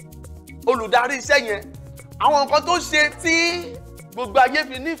olùdarí iṣẹ́ yẹn àwọn nǹkan tó ṣe tí gbogbo ayé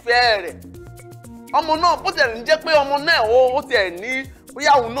fi nífẹ̀ẹ́ rẹ̀ ọmọ náà bó tẹ̀ ní jẹ́ pé ọmọ náà ó tẹ̀ ní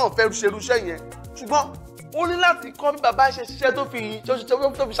bóyá òun náà fẹ́ ṣerú iṣẹ́ yẹn ṣùgbọ́n ó ní láti kọ́ bí bàbá ṣe ṣiṣẹ́ tó fi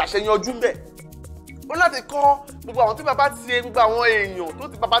ṣàṣeyọjú bẹ̀ ó ní láti kọ́ gbogbo àwọn tí bàbá ti ṣe gbogbo àwọn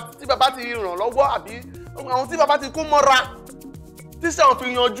èèyàn tí bàbá ti ràn lọ́wọ́ àbí àwọn tí bàbá ti kó mọ́ra tí sẹ́wọ̀n fi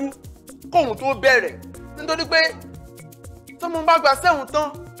yanjú kóhun tó bẹ̀rẹ̀ nítorí pé tọ́mọ bá gba sẹ́wọ̀n tán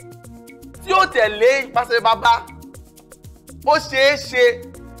tí ó tẹ̀lé ìpàṣẹ bàbá ó ṣeé ṣe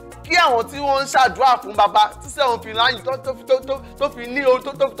kí àwọn tí wọ́n ń ṣàdúrà fún bàbá tí sẹ́wọ̀n fi láyìn tó fi ní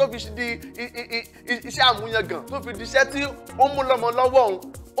tó fi di iṣẹ́ àmúyangàn tó fi di iṣẹ́ tí ó mú lọ́mọ lọ́wọ́ òun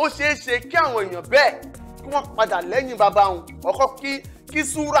ó ṣeé ṣe kí àwọn èèyàn bẹ́ẹ̀ kí wọ́n padà lẹ́yìn bàbá òun ọkọ kí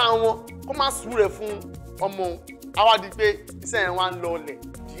súra wọn kó má súre fún ọmọ òun á wá di pé iṣẹ́ yẹn wá ń lọ ọlẹ̀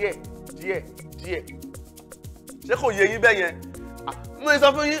díẹ̀ ṣé kò yé yín bẹ́ẹ̀ yẹn mo sọ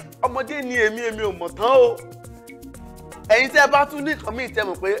fún yín ọmọdé ni èmi ò mọ̀ tán o ẹ̀yin tí ẹ bá tún ní nǹkan míì tẹ́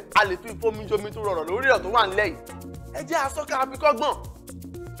mọ̀ pé a lè fi fomi jomi tó rọrọ̀ lórí ọ̀rọ̀ tó wà nílẹ̀ yìí ẹ jẹ́ asọ́kà àfikọ́gbọ̀n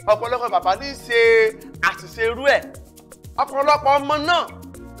ọ̀pọ̀lọpọ̀ bàbá ní í ṣe àṣìṣe irú ẹ̀ ọ̀pọ̀lọpọ̀ ọmọ náà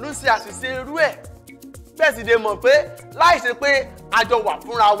ló ń ṣe àṣìṣe irú ẹ̀ bẹ́ẹ̀ sì lè mọ̀ pé láì ṣe pé a jọ wà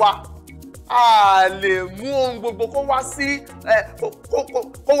fúnra wa a lè mú ohun gbogbo kó wá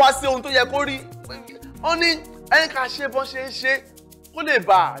sí ohun tó yẹ kó rí ó ní ẹni ká ṣe bó ṣe ń ṣe kó lè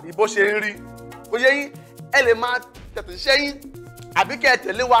bá rí bó ṣe ń rí òye yín ẹ lè máa tètè ṣe yín àbí kẹ́ ẹ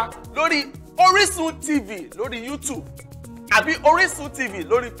tẹ̀lé wa lórí Orisun TV lórí YouTube àbí Orisun TV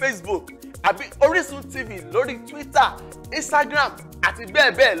lórí Facebook àbí Orisun TV lórí Twitter Instagram àti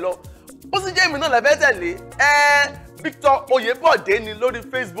bẹ́ẹ̀ bẹ́ẹ̀ lọ ó sì jẹ́ èmi náà lẹ́fẹ̀ẹ́ tẹ̀lé Victor Oyèbọ̀dé ni lórí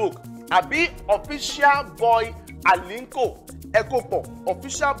Facebook àbí Official Boy Alinko ẹ kó pọ̀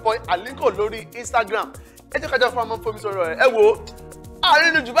Official Boy Alinko lórí Instagram ẹ jẹ́ kájọ fún ọmọ fún mi sọ̀rọ̀ ẹ wò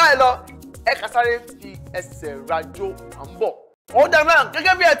àárín jù báyìí lọ ẹ ká sáré fi ẹsẹ̀ rajó à ń bọ̀. ó dáná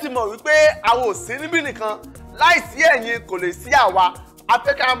gẹ́gẹ́ bí ẹ ti mọ̀ wípé àwọn ò sí níbí nìkan láìsí ẹ̀yin kò lè sí àwa a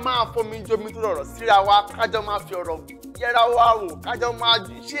fẹ́ ká máa fomi jomi tó rọrọ̀ síra wa kájọ máa fi ọ̀rọ̀ yẹra wa wò kájọ máa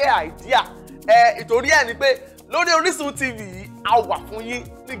ṣe àìdíà ìtorí ẹ̀ ni pé lórí Orisun TV yìí a wà fún yín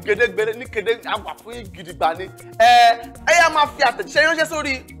ní gèdègbèrè ní kéde a wà fún yín gidigba ni ẹ yá máa fi àtẹ̀jíṣẹ́ ránṣẹ́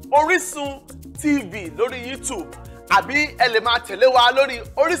sórí Orisun TV lórí YouTube àbí ẹ lè máa tẹ̀lé wa lórí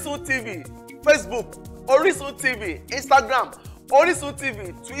Orisun TV Facebook Orisun TV Instagram Orisun TV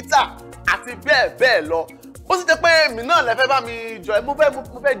Twitter àti bẹ́ẹ̀ bẹ́ẹ̀ lọ ó sì jẹ́ pé èmi náà lè fẹ́ bá mi jọ ẹ mo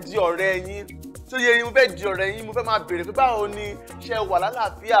fẹ́ di ọ̀rẹ́ yín tó yẹ yín mo fẹ́ di ọ̀rẹ́ yín mo fẹ́ máa béèrè pé báwo ni ṣe wà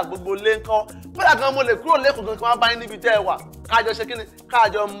lálàáfíà gbogbo lé ńkọ́ kódà gan mo lè kúrò lẹ́kọ̀ọ́ gan kí wọ́n bá yín níbi tẹ́ ẹ wà kájọ ṣe kíni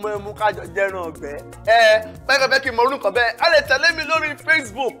kájọ mọ ẹmu kájọ jẹran ọ̀gbẹ́ pẹ́ẹ́pẹ́ kí n mọ orúkọ bẹ́ẹ̀ ẹ lè tẹ̀lé mi lórí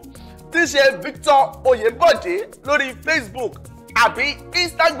Facebook tí ń ṣe Victor Oyèbọ̀dé lórí Facebook àbí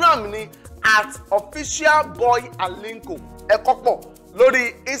Instagram ni @officialboyalinko ẹ kọ́pọ̀ lórí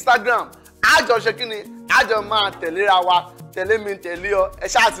Instagram àjọ ṣe kíni àjọ máa tẹ̀léra wa tẹ̀lé mi tẹ̀lé ọ ẹ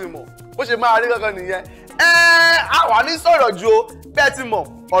ṣáà ti mọ̀ bó ṣe máa rí gangan nìyẹn àwa ní sọ̀rọ̀ ju o bẹ́ẹ̀ ti mọ̀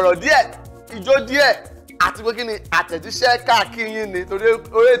ọ̀rọ̀ díẹ̀ ìjó díẹ̀ àti pé kíni àtẹ̀jíṣẹ́ káàkiri ni torí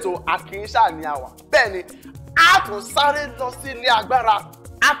orí ètò àkínṣà ni àwa bẹ́ẹ̀ ni a tún sáré lọ sí ilé agbára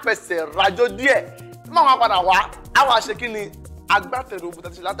a fẹsẹ̀ rajó díẹ̀ máa wá padà wá a wá ṣe kíni agbátẹrù òbúta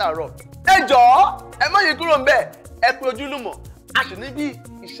ti ṣe látàárọ̀ ẹ jọ̀ọ́ ẹ má yí kúrò ńbẹ̀ ẹ pé ojúlùmọ̀ a sì ní bí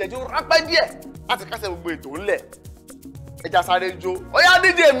ìṣẹ́jú rápẹ́ díẹ̀ láti kásẹ̀ gbogbo ètò ńlẹ̀ ẹja sáré jó ọyá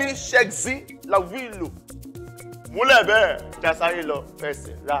díje mi ṣẹ́gzí làwílò múlẹ̀ bẹ́ẹ̀ ẹja sáré lọ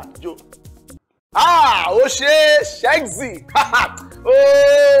fẹsẹ̀ rajó. ó ṣe ṣẹ́gzí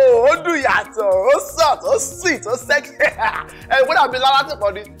ó dùn yàtọ̀ ó sọ̀t ó sweet ó sexy ẹ̀ gbọ́dọ̀ àbí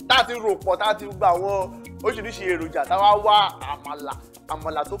lálátìpọ̀ ni tá a ti rò pọ̀ tá a ti gba àwọn oríṣiríṣi èròjà táwa wá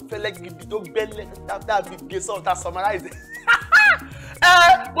àmàlà tó fẹ́lẹ́ gidi tó gbẹ́lẹ́ dàbí gẹ̀ẹ́sọ̀ tá a summarize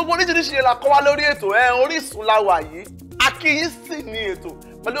gbogbo oríṣiríṣi ìlà kọ́ wá lórí ètò Orísun la wà yìí akíyín sì ní ètò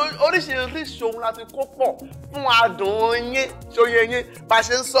pẹ̀lú oríṣiríṣi ohun láti kó pọ̀ fún adùn yín ṣòye yín bá a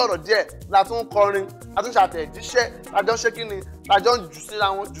ṣe ń sọ̀rọ̀ díẹ̀ la tún ń kọrin la tún ṣàtẹ̀jíṣẹ́ lájọ́ ṣé kí ni lájọ́ ń jù síra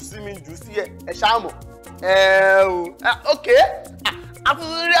wọn jù sí mi jù sí ẹ ṣáà mọ̀ ok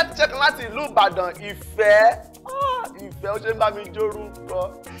àtúnrí àtúnṣe kan láti ìlú Ìbàdàn Ìfẹ́ ó ṣe ń bá mi jórúkọ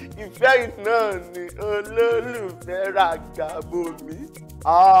Ìfẹ́ iná ni olólùfẹ́ ràgàbò mi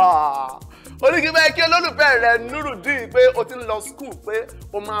oníkìbẹ́ kí olólùfẹ́ rẹ Nurudeen pé o ti ń lọ skul pé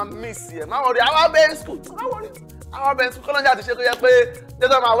o máa mísì ẹ̀ máa wọ̀rí àwọn abẹ́ skul kọ́lọ́jà ti ṣe kó yẹ pé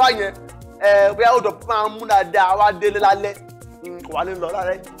jẹ́jọ́ máa wá yẹn bóyá odò máa mú dáadáa àwa délé lálẹ́ kò wá ní lọ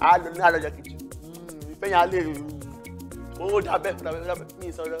lálẹ́ àlọ́ ní àlọ́jọ́ kejì ìfẹ́ yẹn á lè ó dábẹ́ mi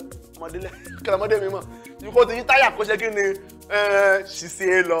ìsọ̀rọ̀ ọmọdé mi mọ̀ yìí kó ti yí táyà kó ṣe kí ni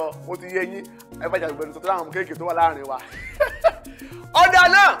ṣìṣe lọ mo ti yé yín ẹ bá jàgbé tó láwọn ọmọ kéèké tó wà láàrin wa. ọ̀dà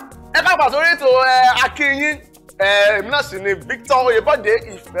náà ẹ ká pàṣẹ orí ètò akínyín èmi náà sì ni Victor Oyèbọ̀dé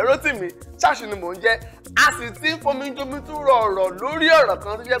Ìfẹ́rótìmí ṣáàṣì ni mò ń jẹ́ a sì ti ń fomi jomi tó rọrọ̀ lórí ọ̀rọ̀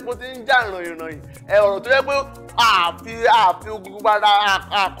kan tó jẹ́ pé ó ti ń já ìrànyìn ọ̀rọ̀ tó jẹ́ pé àfi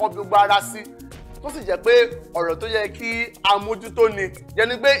gbogbo ara sí tó sì jẹ́ pé ọ̀rọ̀ tó yẹ kí amójútó ni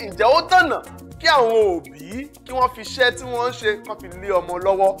yẹni pé ǹjẹ́ ó tọ̀nà kí àwọn òbí kí wọ́n fi iṣẹ́ tí wọ́n ń ṣe kán fi lé ọmọ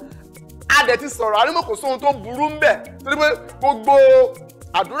lọ́wọ́ a dẹ̀ ti sọ̀rọ̀ àrímọ̀ kò sóhun tó burú ń bẹ̀ torí pé gbogbo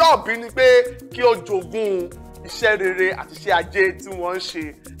àdúrà òbí ni pé kí ó jogún iṣẹ́ rere àti iṣẹ́ ajé tí wọ́n ń ṣe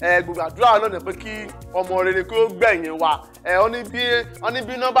gbogbo àdúrà náà ni pé kí ọmọ rere kí ó gbẹ̀yìn wa ó ní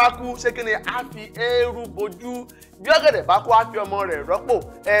bí iná bá kú ṣé kí ni a fi eérú bojú bí ọ̀gẹ̀dẹ̀ bá kú á fi ọmọ rẹ̀ rọ́pò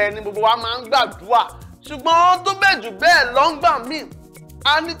ní gbogbo wa máa ń gbàdúrà ṣùgbọ́n tó bẹ́ẹ̀ jù bẹ́ẹ̀ lọ́ngbà míì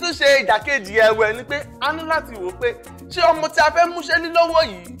a ní tó ṣe ìdàkejì ẹ̀wẹ̀ ni pé a ní láti wò pé ṣé ọmọ tí a fẹ́ múṣẹ́ ní lọ́wọ́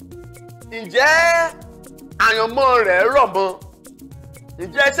yìí ǹjẹ́ àyànmọ́ rẹ̀ rọ̀ mọ́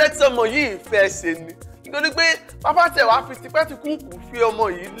ǹjẹ́ iṣẹ́ tí ọmọ yìí fẹ́ ṣe ni nítorí pé bàbá tẹ̀ wá fi tipẹ́tìkúùkù fi ọmọ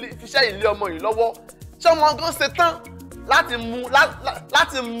yìí fiṣẹ́ ilé ọmọ yìí lọ́wọ́ ṣé ọmọ gan ṣe tán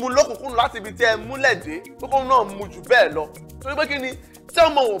láti mú lókùnkùn láti ibi tí ẹ múlẹ̀ dé kókó náà mú jù bẹ́ẹ̀ lọ torí pé kí ni tí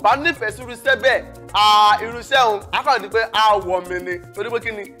ọmọ ò bá nífẹ̀ẹ́ sí irúṣẹ́ bẹ́ẹ̀ irúṣẹ́ òun akọ̀dí pé a wọ̀ mí ni torí pé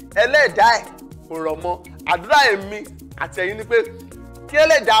kí ni ẹlẹ́dàá ẹ̀ kò rọ̀ mọ́ àdúrà èmi àti ẹ̀yin ni pé kí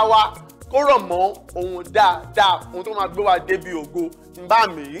ẹlẹ́dàá wa kó rọ̀ mọ́ ohun dáadáa ohun tó máa gbé wa débi ògo ń bá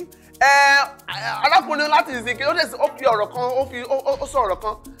mi. arákùnrin láti ìsìnkí ó fi ọ̀rọ̀ kan ó sọ ọ̀rọ̀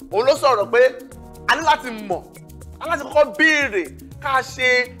kan òun ló sọ̀rọ̀ pé a ní láti mọ̀ a ní láti kọ́kọ́ béèrè ká ṣe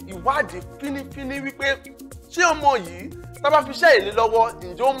ìwádìí fínífíní wípé ṣé ọmọ yìí tá bá fi iṣẹ́ ìlé lọ́wọ́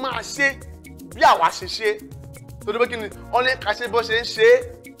ǹjẹ́ ó máa ṣe bí àwa ṣe ṣe torí pé kí ni wọ́n ní ká ṣe bó ṣe ń ṣe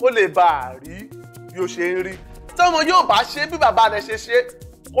kó lè bá a rí bí ó ṣe ń rí tí ọmọ yóò bá ṣe bí bàbá rẹ̀ ṣe ṣe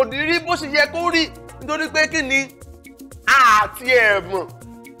kò ní rí bó ṣe yẹ kó rí nítorí pé kí ni àti ẹ̀ mọ̀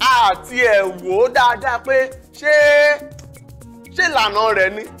àti ẹ̀ wò ó dáadáa pé ṣé ìlànà rẹ̀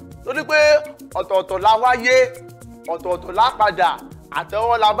ni torí pé ọ̀tọ̀ọ̀tọ̀ la wáyé ọ̀tọ̀ọ̀tọ̀ la padà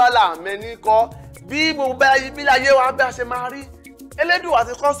àtẹwọ́ la bá là mẹ́ni kọ́ bí gbogbo bí láyé wa bí a ṣe máa rí Elédùà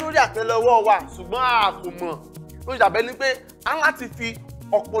àti kọ́ sórí àtẹ́lẹwọ́ wa ṣùgbọ́n a kò mọ̀ ló ṣàbẹ́ ni pé a láti fi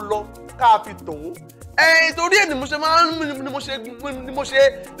ọpọlọ ká fi tò ó torí ẹ̀ ni mo ṣe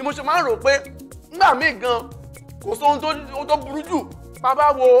máa ń rò pé nígbà míì gan kò sóhun tó burú jù bàbá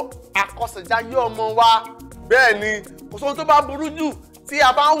wo àkọsẹ̀jáyé ọmọ wa bẹ́ẹ̀ ni kò sóhun tó bá burú jù tí a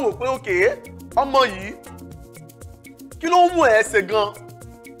bá ń wò pé òkè ọmọ yìí kí ló ń mú ẹ̀ ṣe gan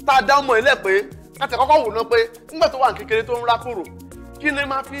tá a dá ọmọ ilẹ̀ pé láti kọ́kọ́ wò ná pé nígbà tó wà ní kékeré tó ń rákòrò kí ni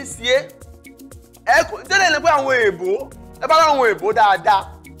máa fi ń ṣe é kò tẹ́lẹ̀ ní pé àwọn èèbó ẹ bá láwọn èèbó dáadáa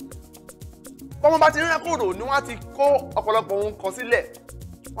bọ́mọ bá ti ń rákòrò ni wọ́n á ti kó ọ̀pọ̀lọpọ̀ ohun kan sílẹ̀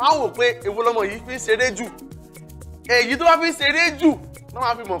wọ́n á wò pé èwo lọmọ yìí fi ń ṣeré jù èyí tó bá fi ń ṣeré jù wọ́n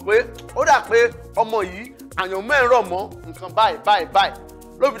máa fi mọ̀ pé ó dà pé ọmọ yìí àyànmọ́ ẹ̀ rọ̀ mọ́ nǹkan báyìí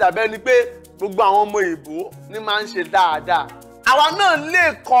ló fi dàbẹ́ ni pé gbogbo àwọn ọmọ èèbó ni máa ń ṣe dáadáa àwa náà lè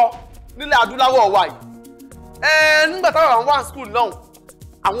kọ́ nílẹ̀ adúláwọ̀ wa yìí nígbà táwọn wà skul náà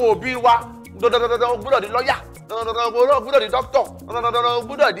àwọn òbí wa dandandandan gbọ́dọ̀ di lọ́yà dandandandan gbọ́dọ̀ di dókítọ̀ dandandandan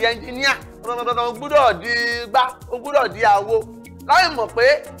gbọ́dọ̀ di ẹnjíníà dandandandan gbọ́dọ̀ di gbá gbọ́dọ̀ di àwo láì mọ̀ pé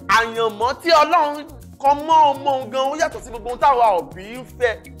àyànmọ́ tí Ọlọ́run kan mọ́ ọmọ gan ó yàtọ̀ sí gbogbo ohun táwa òbí ń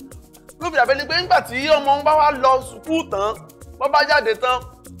fẹ́ ló fi dàbẹ́ ni pé nígbà tí ọmọ ń bá wá lọ sùkúù tán wọ́n bá jáde tán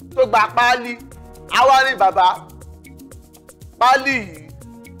tó gba páálí àwa ní bàbá páálí yìí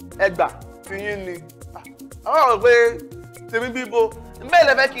ẹgbà tí yín ni àwọn ọ̀rọ̀ pé tèmi bíbo bẹ́ẹ̀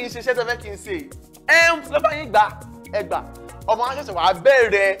lẹ́fẹ́ kí n ṣe iṣẹ́ tẹ́fẹ́ kí n ṣe lọ́fẹ́ yín gbà ẹgbà ọmọ wa ṣẹ̀ṣẹ̀ wá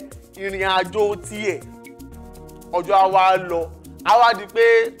bẹ̀rẹ̀ ìrìn àjò tiẹ̀ ọjọ́ àwa lọ àwa di pé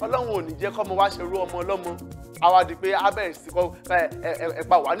Ọlọ́run ò ní jẹ́ kọ́mọ wá ṣerú ọmọ ọlọ́mọ àwa di pé a bẹ̀rẹ̀ sí kọ́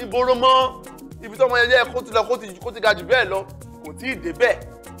ẹ̀pà wà ní bóró mọ́ ibi tó ọmọ yẹn jẹ́ kó ti lọ kó ti ga jù bẹ́ẹ̀ lọ kò tí ì dé bẹ́ẹ̀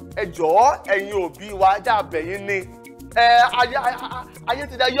ẹ jọ̀ọ́ ẹ̀yin òbí wa jábẹ̀ yín ni ayé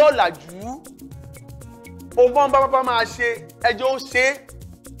ti da yóò làjú ohun bá máa ṣe ẹjọ́ ó ṣe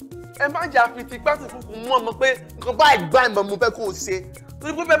ẹ má jà fi tipátìkúkú mú ọmọ pé nǹkan báyìí ìmọ̀ mo fẹ́ kó o ṣe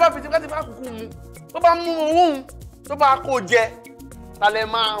torí pé bẹ́ẹ̀ bá fi tipátìkúkú mu tó bá mú owó òun tó bá kó jẹ talẹ̀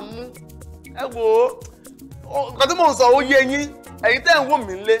máa mú ẹ wò ó nǹkan tí mò ń sọ ó yé yín ẹ̀yin tẹ́ ń wò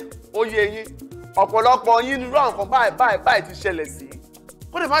mí lé ó yé yín ọ̀pọ̀lọpọ̀ yín nírú àwọn kan báyìí ti ṣẹlẹ̀ sí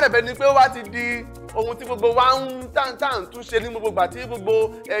kó lè má dẹ̀ bẹ́ẹ̀ ni pé ó wá ti di ohun tí gbogbo wa ń tàn tún ṣe ní gbogbo ìgbà tí gbogbo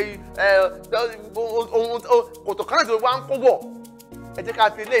kòtò kan náà tí gbogbo wa ń kó wọ̀ ẹ jẹ́ ká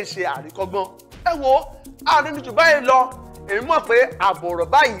fi lè ṣe àríkọ́gbọ́n ẹ wo àárín jù báyìí lọ èmi mọ̀ pé àbọ̀rọ̀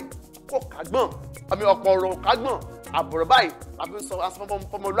báyìí kò kágbọ̀n àmì ọ̀pọ̀ ọ̀rọ̀ kágbọ̀n àbọ̀rọ̀ báyìí àfi sọ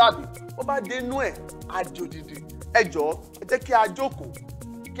asọ́mọlúàbí ó bá dénú ẹ̀ àjòdìdì ẹ jọ̀ọ́ ẹ jẹ́ kí a jókòó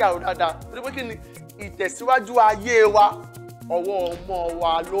kí a rò dáadáa torí pé kí ni ìtẹ̀síwájú ayé wa ọwọ́ ọmọ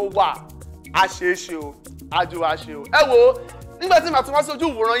wa ló wà a ṣe é ṣe o àjò wa ṣe o ẹ wo nígbà tí màá tún wá sí ojú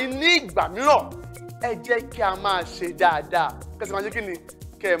ìwòran yín ní ìgbà mìíràn ẹ jẹ́ kí a máa ṣe dáadáa kẹsì máa ṣe kí ni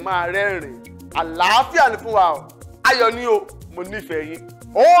kẹ ẹ máa rẹ́rìn àlàáfíà ni fún wa o ayọ̀ ni o mo nífẹ̀ẹ́ yín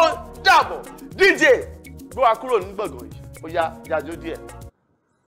ó dàbọ̀ DJ gbé wa kúrò ní gbọ̀ngàn yìí ó yá jájó díẹ̀.